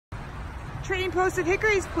Trading Post of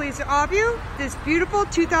Hickory is pleased to offer you this beautiful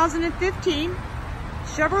 2015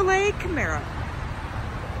 Chevrolet Camaro.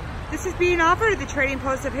 This is being offered at the Trading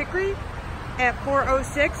Post of Hickory at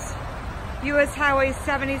 406 US Highway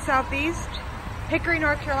 70 Southeast, Hickory,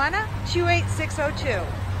 North Carolina,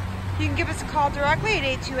 28602. You can give us a call directly at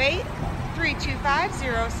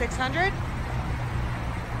 828-325-0600.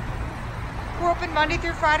 We're open Monday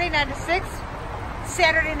through Friday, 9 to 6,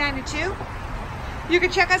 Saturday, 9 to 2. You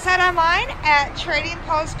can check us out online at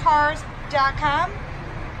tradingpostcars.com.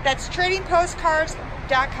 That's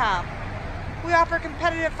tradingpostcars.com. We offer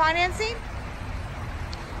competitive financing.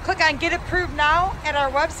 Click on Get Approved Now at our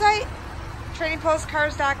website,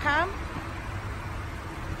 tradingpostcars.com,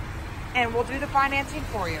 and we'll do the financing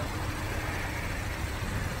for you.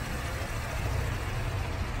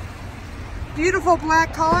 Beautiful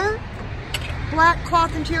black color, black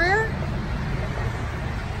cloth interior.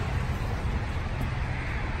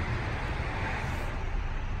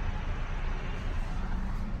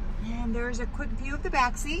 And there's a quick view of the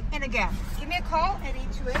back seat. And again, give me a call at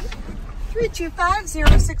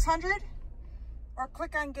 828-325-0600 or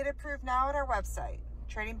click on Get Approved Now at our website,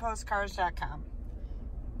 tradingpostcars.com.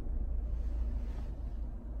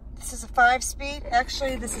 This is a 5-speed,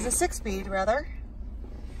 actually this is a 6-speed rather,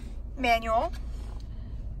 manual.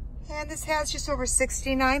 And this has just over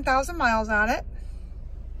 69,000 miles on it.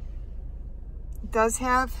 It does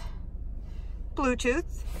have Bluetooth.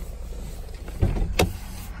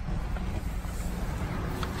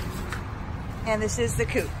 And this is the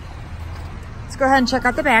coupe. Let's go ahead and check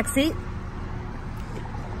out the back seat.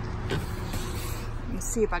 Let me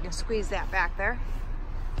see if I can squeeze that back there.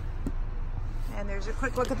 And there's a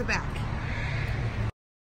quick look at the back.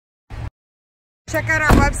 Check out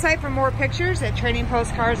our website for more pictures at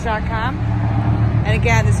tradingpostcars.com. And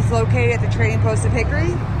again, this is located at the Trading Post of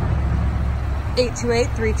Hickory,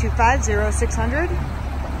 828-325-0600.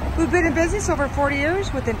 We've been in business over 40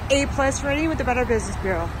 years with an A+ rating with the Better Business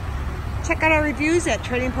Bureau. Check out our reviews at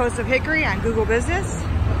Trading Post of Hickory on Google Business.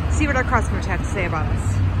 See what our customers have to say about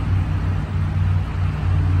us.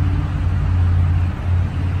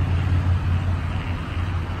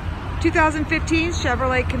 '15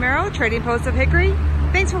 Chevrolet Camaro, Trading Post of Hickory.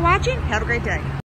 Thanks for watching. Have a great day.